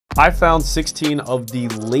I found 16 of the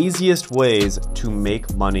laziest ways to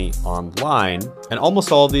make money online, and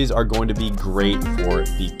almost all of these are going to be great for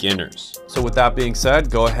beginners. So with that being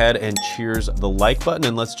said, go ahead and cheers the like button,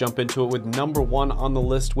 and let's jump into it with number 1 on the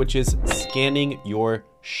list, which is scanning your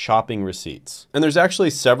shopping receipts. And there's actually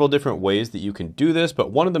several different ways that you can do this,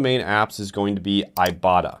 but one of the main apps is going to be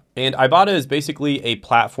Ibotta. And Ibotta is basically a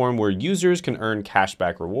platform where users can earn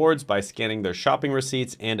cashback rewards by scanning their shopping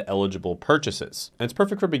receipts and eligible purchases. And it's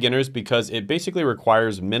perfect for beginners because it basically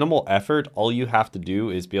requires minimal effort. All you have to do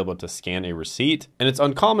is be able to scan a receipt. And it's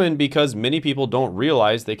uncommon because many people don't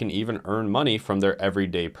realize they can even earn money from their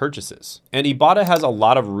everyday purchases. And Ibotta has a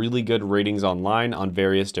lot of really good ratings online on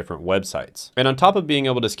various different websites. And on top of being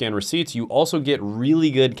able to scan receipts, you also get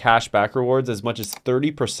really good cashback rewards, as much as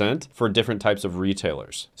 30% for different types of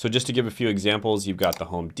retailers. So just to give a few examples, you've got the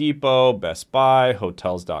Home Depot, Best Buy,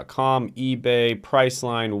 Hotels.com, eBay,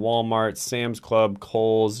 Priceline, Walmart, Sam's Club,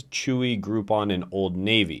 Kohl's, Chewy, Groupon, and Old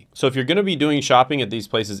Navy. So if you're going to be doing shopping at these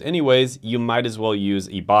places anyways, you might as well use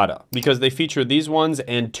Ibotta because they feature these ones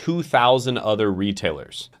and 2,000 other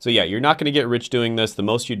retailers. So yeah, you're not going to get rich doing this. The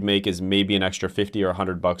most you'd make is maybe an extra 50 or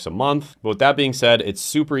 100 bucks a month. But with that being said, it's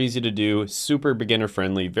super easy to do, super beginner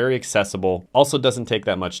friendly, very accessible, also doesn't take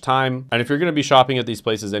that much time. And if you're going to be shopping at these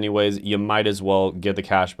places anyways, you might as well get the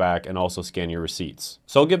cash back and also scan your receipts.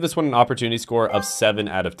 So I'll give this one an opportunity score of 7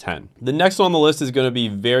 out of 10. The next one on the list is going to be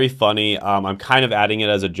very funny. I'm kind of adding it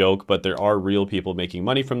as a joke, but there are real people making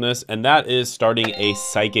money from this, and that is starting a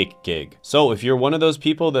psychic gig. So if you're one of those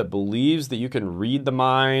people that believes that you can read the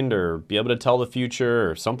mind or be able to tell the future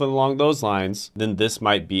or something along those lines, then this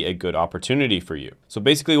might be a good opportunity for you. So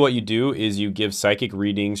basically what you do is you give psychic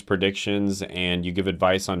readings, predictions, and you give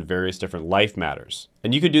advice on various different life matters.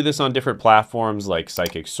 And you could do this on different platforms like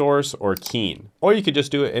Psychic Source or Keen, or you could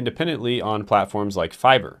just do it independently on platforms like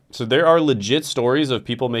Fiverr. So there are legit stories of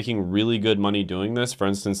people making really good money doing this. For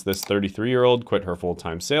instance, this 33-year-old quit her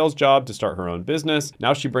full-time sales job to start her own business.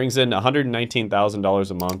 Now she brings in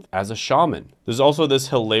 $119,000 a month as a shaman. There's also this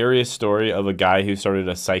hilarious story of a guy who started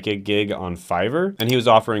a psychic gig on Fiverr, and he was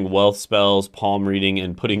offering wealth spells, palm reading,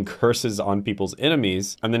 and putting curses on people's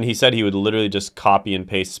enemies. And then he said he would literally just copy and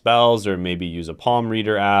paste spells or maybe use a palm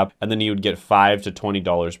reader app, and then he would get $5 to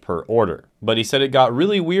 $20 per order. But he said it got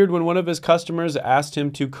really weird when one of his customers asked him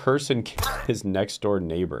to curse and kill his next door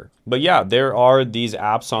neighbor. But yeah, there are these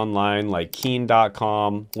apps online like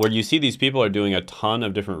Keen.com where you see these people are doing a ton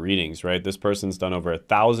of different readings, right? This person's done over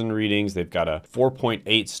 1,000 readings. They've got a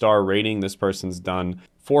 4.8 star rating. This person's done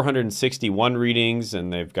 461 readings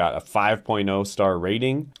and they've got a 5.0 star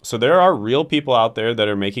rating. So there are real people out there that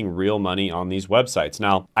are making real money on these websites.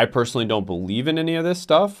 Now, I personally don't believe in any of this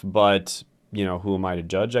stuff, but you know, who am I to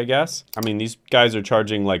judge, I guess? I mean, these guys are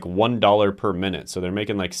charging like $1 per minute. So they're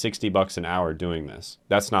making like 60 bucks an hour doing this.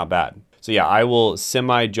 That's not bad. So yeah, I will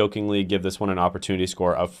semi-jokingly give this one an opportunity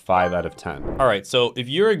score of 5 out of 10. All right, so if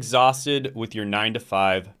you're exhausted with your 9 to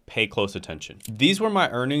 5, pay close attention. These were my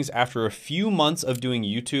earnings after a few months of doing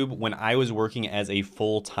YouTube when I was working as a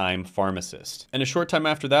full-time pharmacist. And a short time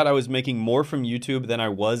after that, I was making more from YouTube than I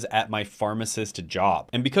was at my pharmacist job.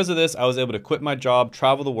 And because of this, I was able to quit my job,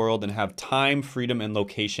 travel the world, and have time, freedom, and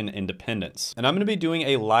location independence. And I'm gonna be doing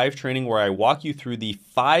a live training where I walk you through the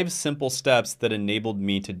 5 simple steps that enabled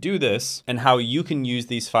me to do this and how you can use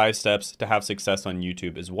these 5 steps to have success on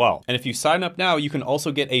YouTube as well. And if you sign up now, you can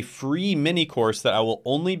also get a free mini course that I will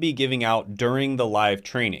only be giving out during the live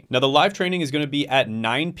training. Now, the live training is going to be at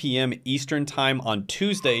 9 p.m. Eastern time on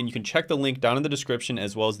Tuesday, and you can check the link down in the description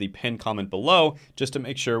as well as the pinned comment below just to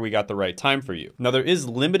make sure we got the right time for you. Now, there is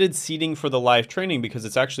limited seating for the live training because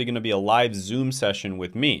it's actually going to be a live Zoom session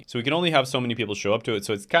with me. So we can only have so many people show up to it.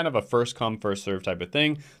 So it's kind of a first come, first serve type of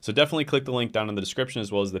thing. So definitely click the link down in the description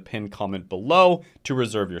as well as the pinned comment below to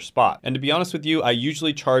reserve your spot. And to be honest with you, I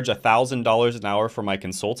usually charge $1,000 an hour for my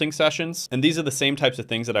consulting sessions. And these are the same types of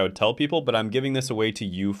things that I would tell people, but I'm giving this away to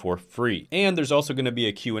you for free. And there's also going to be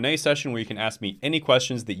a Q&A session where you can ask me any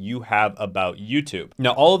questions that you have about YouTube.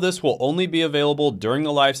 Now, all of this will only be available during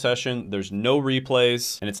the live session. There's no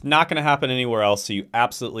replays, and it's not going to happen anywhere else, so you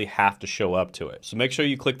absolutely have to show up to it. So make sure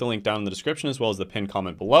you click the link down in the description as well as the pinned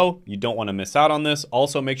comment below. You don't want to miss out on this.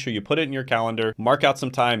 Also, make sure you put it in your calendar, mark out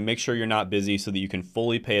some time, make sure you're not busy so that you can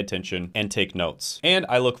fully pay attention and take notes. And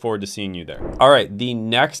I look forward to seeing you there. All right, the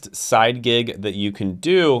next side gig that you can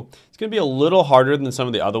do, it's gonna be a little harder than some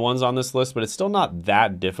of the other ones on this list, but it's still not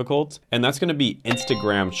that difficult. And that's gonna be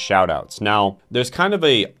Instagram shoutouts. Now, there's kind of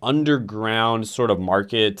a underground sort of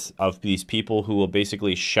market of these people who will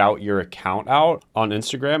basically shout your account out on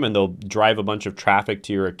Instagram, and they'll drive a bunch of traffic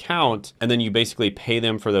to your account. And then you basically pay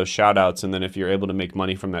them for those shoutouts. And then if you're able to make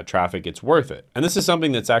money from that traffic, it's worth it. And this is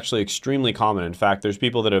something that's actually extremely common. In fact, there's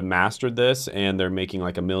people that have mastered this and they're making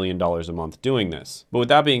like $1 million a month doing this. But with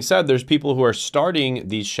that being said, there's people who are starting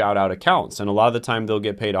these shout out accounts. And a lot of the time they'll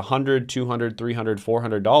get paid $100, $200, $300,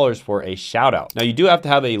 $400 for a shout out. Now you do have to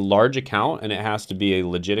have a large account, and it has to be a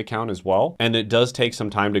legit account as well. And it does take some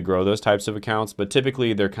time to grow those types of accounts, but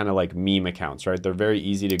typically they're kind of like meme accounts, right? They're very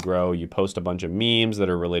easy to grow. You post a bunch of memes that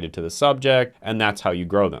are related to the subject, and that's how you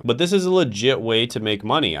grow them. But this is a legit way to make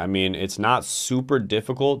money. I mean, it's not super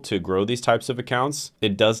difficult to grow these types of accounts.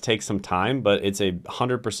 It does take some time, but it's a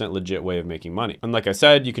 100% legit way of making money. And like I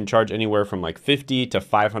said, you can charge anywhere from like $50 to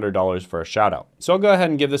 $500 for a shout out. So I'll go ahead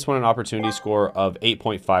and give this one an opportunity score of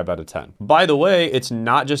 8.5 out of 10. By the way, it's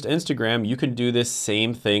not just Instagram. You can do this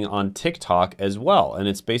same thing on TikTok as well. And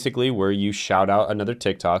it's basically where you shout out another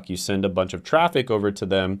TikTok, you send a bunch of traffic over to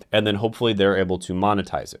them, and then hopefully they're able to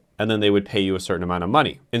monetize it. And then they would pay you a certain amount of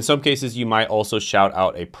money. In some cases, you might also shout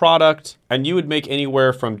out a product, and you would make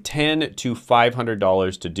anywhere from $10 to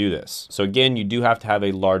 $500 to do this. So again, you do have to have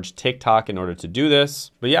a large TikTok in order to do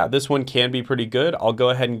this. But yeah, this one can be pretty good. I'll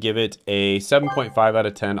go ahead and give it a 7.5 out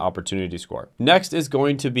of 10 opportunity score. Next is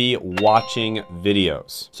going to be watching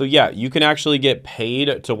videos. So yeah, you can actually get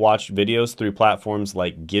paid to watch videos through platforms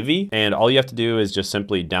like Givey. And all you have to do is just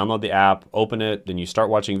simply download the app, open it, then you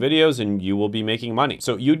start watching videos, and you will be making money.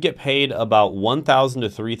 So you'd get paid about 1,000 to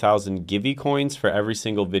 3,000 Givey coins for every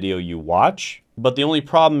single video you watch. But the only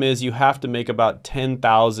problem is you have to make about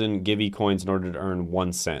 10,000 Givey coins in order to earn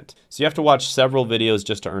 1 cent. So you have to watch several videos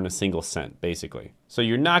just to earn a single cent, basically. So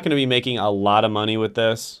you're not going to be making a lot of money with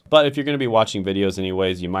this, but if you're going to be watching videos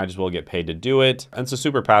anyways, you might as well get paid to do it. And it's a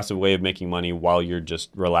super passive way of making money while you're just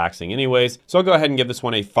relaxing anyways. So I'll go ahead and give this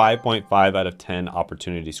one a 5.5 out of 10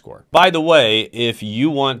 opportunity score. By the way, if you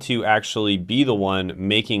want to actually be the one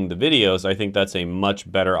making the videos, I think that's a much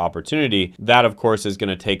better opportunity. That of course is going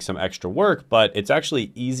to take some extra work, but it's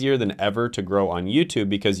actually easier than ever to grow on YouTube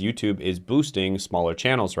because YouTube is boosting smaller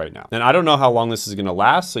channels right now. And I don't know how long this is going to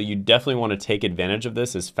last, so you definitely want to take advantage of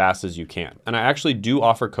this as fast as you can. And I actually do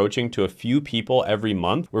offer coaching to a few people every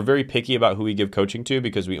month. We're very picky about who we give coaching to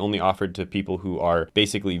because we only offer it to people who are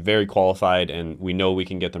basically very qualified and we know we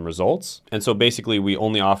can get them results. And so basically we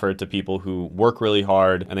only offer it to people who work really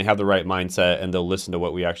hard and they have the right mindset and they'll listen to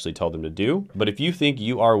what we actually tell them to do. But if you think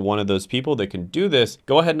you are one of those people that can do this,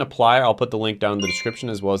 go ahead and apply. I'll put the link down in the description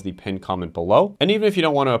as well as the pinned comment below. And even if you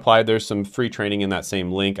don't want to apply, there's some free training in that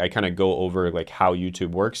same link. I kind of go over like how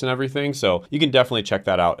YouTube works and everything. So you can definitely check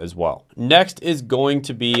that out as well. Next is going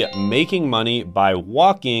to be making money by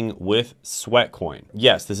walking with Sweatcoin.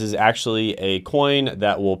 Yes, this is actually a coin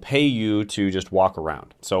that will pay you to just walk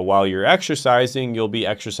around. So while you're exercising, you'll be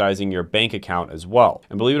exercising your bank account as well.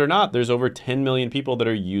 And believe it or not, there's over 10 million people that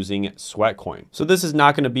are using Sweatcoin. So this is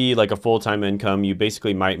not going to be like a full-time income. You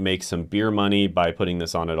basically might make some beer money by putting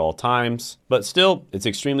this on at all times, but still it's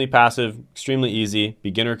extremely passive, extremely easy.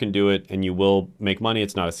 Beginner can do it and you will make money.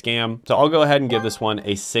 It's not a scam. So I'll go ahead and give this one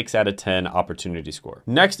a 6 out of 10 opportunity score.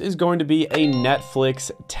 Next is going to be a Netflix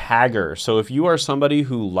tagger. So if you are somebody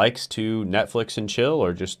who likes to Netflix and chill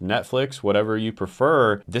or just Netflix, whatever you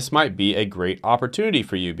prefer, this might be a great opportunity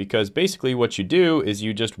for you because basically what you do is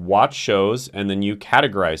you just watch shows and then you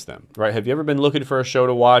categorize them, right? Have you ever been looking for a show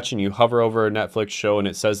to watch and you hover over a Netflix show and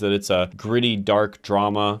it says that it's a gritty, dark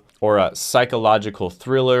drama or a psychological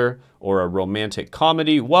thriller or a romantic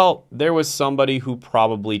comedy? Well, there was somebody who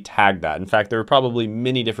probably tagged that. In fact, there were probably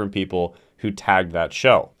many different people who tagged that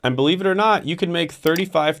show. And believe it or not, you can make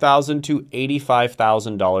 $35,000 to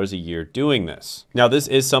 $85,000 a year doing this. Now, this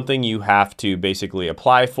is something you have to basically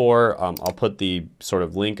apply for. I'll put the sort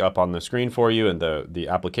of link up on the screen for you and the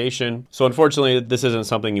application. So unfortunately, this isn't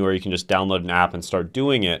something where you can just download an app and start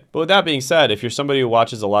doing it. But with that being said, if you're somebody who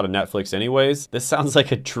watches a lot of Netflix anyways, this sounds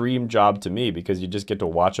like a dream job to me because you just get to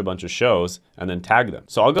watch a bunch of shows and then tag them.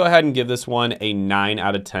 So I'll go ahead and give this one a 9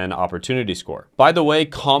 out of 10 opportunity score. By the way,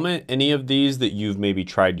 comment any of these that you've maybe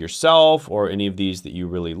tried yourself or any of these that you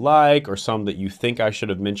really like or some that you think I should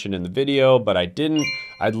have mentioned in the video, but I didn't.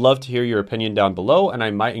 I'd love to hear your opinion down below, and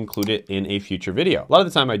I might include it in a future video. A lot of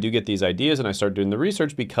the time I do get these ideas and I start doing the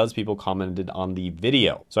research because people commented on the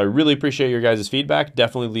video. So I really appreciate your guys' feedback.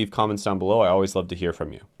 Definitely leave comments down below. I always love to hear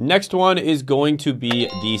from you. Next one is going to be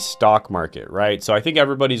the stock market, right? So I think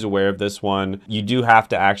everybody's aware of this one. You do have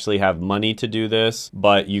to actually have money to do this,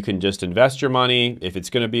 but you can just invest your money. If it's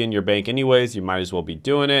going to be in your bank anyways, you might as well be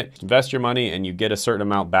doing it. Invest your money and you get a certain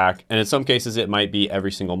amount back. And in some cases, it might be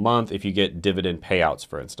every single month if you get dividend payouts,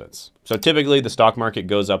 for instance. So typically the stock market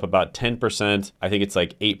goes up about 10%. I think it's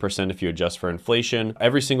like 8% if you adjust for inflation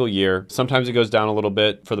every single year. Sometimes it goes down a little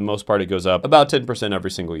bit. For the most part, it goes up about 10%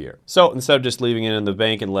 every single year. So instead of just leaving it in the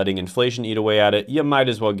bank and letting inflation eat away at it, you might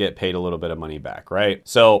as well get paid a little bit of money back, right?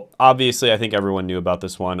 So obviously I think everyone knew about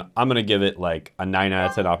this one. I'm going to give it like a 9 out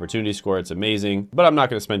of 10 opportunity score. It's amazing, but I'm not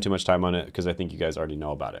going to spend too much time on it because I think you guys already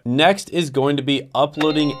know about it. Next is going to be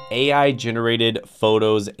uploading AI generated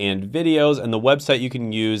photos and videos. And the website you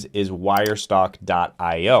can use is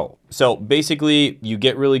wirestock.io. So basically you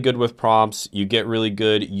get really good with prompts. You get really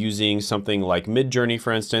good using something like Midjourney,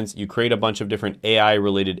 for instance. You create a bunch of different AI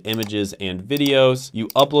related images and videos. You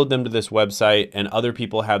upload them to this website and other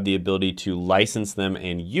people have the ability to license them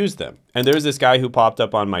and use them. And there's this guy who popped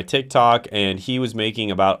up on my TikTok and he was making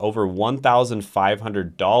about over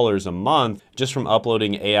 $1,500 a month just from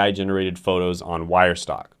uploading AI generated photos on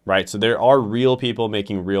Wirestock, right? So there are real people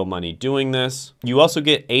making real money doing this. You also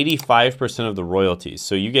get 85% of the royalties.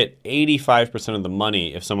 So you get 85% of the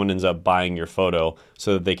money if someone ends up buying your photo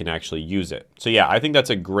so that they can actually use it. So yeah, I think that's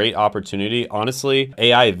a great opportunity. Honestly,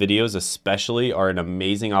 AI videos especially are an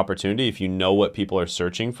amazing opportunity if you know what people are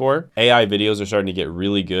searching for. AI videos are starting to get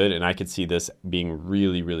really good and I could see this being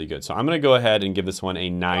really, really good. So I'm gonna go ahead and give this one a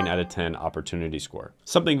 9 out of 10 opportunity score.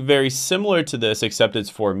 Something very similar to this, except it's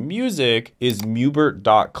for music, is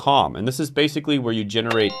Mubert.com. And this is basically where you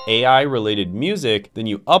generate AI related music, then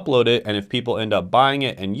you upload it, and if people end up buying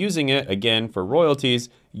it and using it, again, for royalties,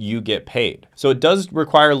 you get paid. So it does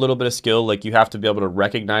require a little bit of skill. Like you have to be able to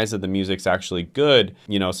recognize that the music's actually good,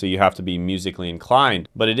 you know, so you have to be musically inclined,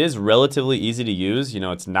 but it is relatively easy to use. You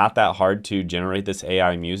know, it's not that hard to generate this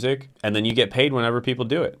AI music and then you get paid whenever people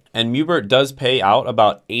do it. And Mubert does pay out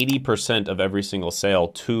about 80% of every single sale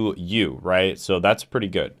to you, right? So that's pretty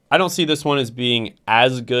good. I don't see this one as being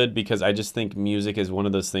as good because I just think music is one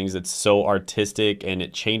of those things that's so artistic and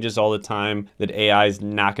it changes all the time that AI is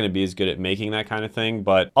not going to be as good at making that kind of thing.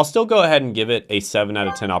 But I'll still go ahead and give it a 7 out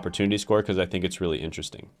of 10 opportunity score because I think it's really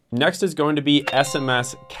interesting. Next is going to be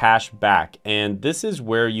SMS cash back. And this is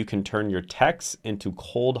where you can turn your texts into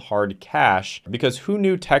cold hard cash, because who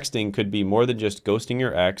knew texting could be more than just ghosting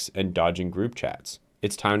your ex and dodging group chats?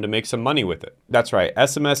 It's time to make some money with it. That's right,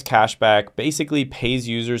 SMS cashback basically pays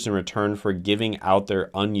users in return for giving out their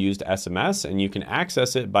unused SMS, and you can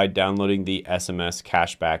access it by downloading the SMS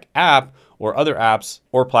cashback app or other apps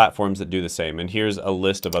or platforms that do the same. And here's a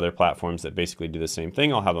list of other platforms that basically do the same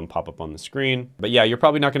thing. I'll have them pop up on the screen. But yeah, you're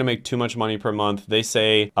probably not gonna make too much money per month. They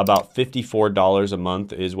say about $54 a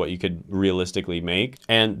month is what you could realistically make.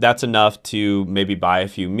 And that's enough to maybe buy a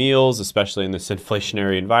few meals, especially in this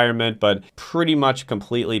inflationary environment, but pretty much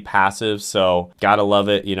completely passive. So gotta love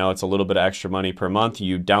it. You know, it's a little bit of extra money per month.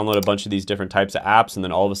 You download a bunch of these different types of apps and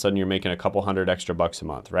then all of a sudden you're making a couple $100 extra a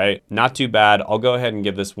month, right? Not too bad. I'll go ahead and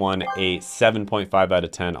give this one a 7.5 out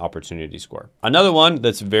of 10 opportunity score. Another one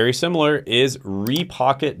that's very similar is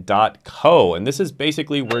repocket.co. And this is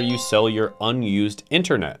basically where you sell your unused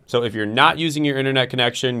internet. So if you're not using your internet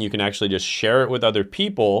connection, you can actually just share it with other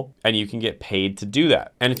people and you can get paid to do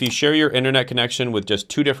that. And if you share your internet connection with just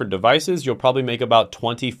 2 different devices, you'll probably make about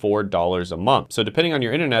 $24 a month. So depending on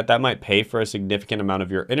your internet, that might pay for a significant amount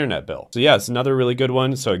of your internet bill. So yeah, it's another really good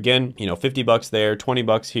one. So again, you know, 50 bucks there, 20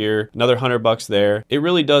 bucks here, another 100 bucks there. It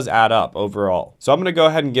really does add up overall. So I'm gonna go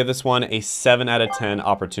ahead and give this one a 7 out of 10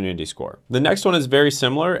 opportunity score. The next one is very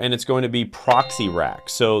similar and it's going to be Proxy Rack.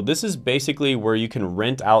 So this is basically where you can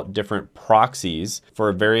rent out different proxies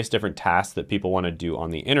for various different tasks that people wanna do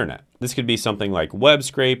on the internet. This could be something like web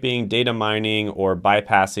scraping, data mining, or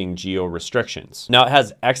bypassing geo restrictions. Now it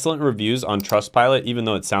has excellent reviews on Trustpilot, even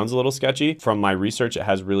though it sounds a little sketchy. From my research, it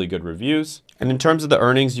has really good reviews. And in terms of the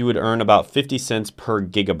earnings, you would earn about 50 cents per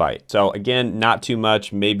gigabyte. So again, not too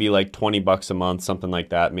much, maybe like 20 bucks a month, something like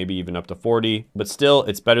that, maybe even up to 40, but still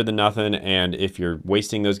it's better than nothing. And if you're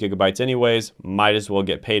wasting those gigabytes anyways, might as well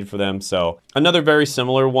get paid for them. So another very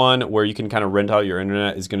similar one where you can kind of rent out your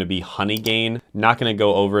internet is going to be Honeygain. Not going to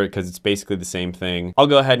go over it because it's basically the same thing. I'll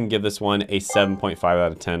go ahead and give this one a 7.5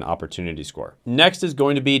 out of 10 opportunity score. Next is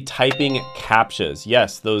going to be typing CAPTCHAs.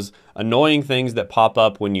 Yes, those annoying things that pop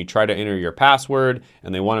up when you try to enter your password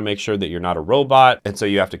and they want to make sure that you're not a robot. And so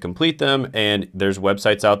you have to complete them. And there's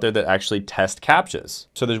websites out there that actually test CAPTCHAs.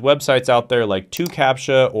 So there's websites out there like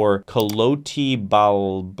 2CAPTCHA or Kaloti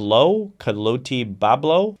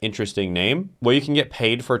Bablo, interesting name, where you can get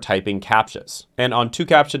paid for typing CAPTCHAs. And on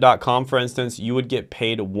 2CAPTCHA.com, for instance, you would get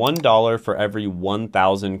paid $1 for every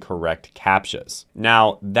 1,000 correct CAPTCHAs.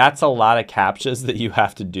 Now, that's a lot of CAPTCHAs that you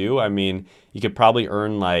have to do. I mean, you could probably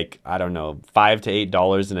earn like, I don't know, $5 to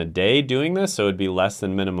 $8 in a day doing this. So it'd be less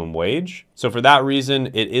than minimum wage. So for that reason,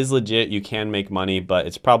 it is legit. You can make money, but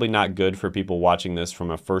it's probably not good for people watching this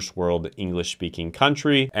from a first world English speaking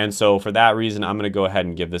country. And so for that reason, I'm going to go ahead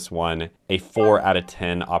and give this one a 4 out of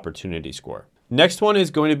 10 opportunity score. Next one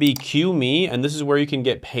is going to be QMe, and this is where you can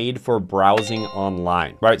get paid for browsing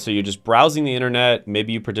online, right? So you're just browsing the internet,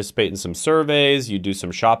 maybe you participate in some surveys, you do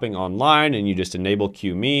some shopping online, and you just enable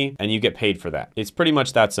QMe, and you get paid for that. It's pretty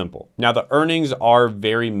much that simple. Now the earnings are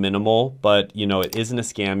very minimal, but you know, it isn't a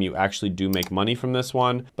scam. You actually do make money from this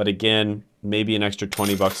one. But again, maybe an extra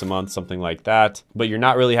 20 bucks a month, something like that. But you're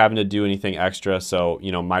not really having to do anything extra. So,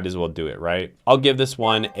 you know, might as well do it, right? I'll give this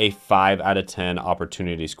one a 5 out of 10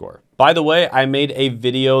 opportunity score. By the way, I made a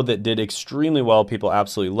video that did extremely well. People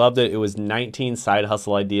absolutely loved it. It was 19 side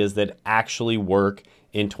hustle ideas that actually work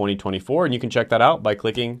in 2024. And you can check that out by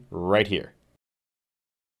clicking right here.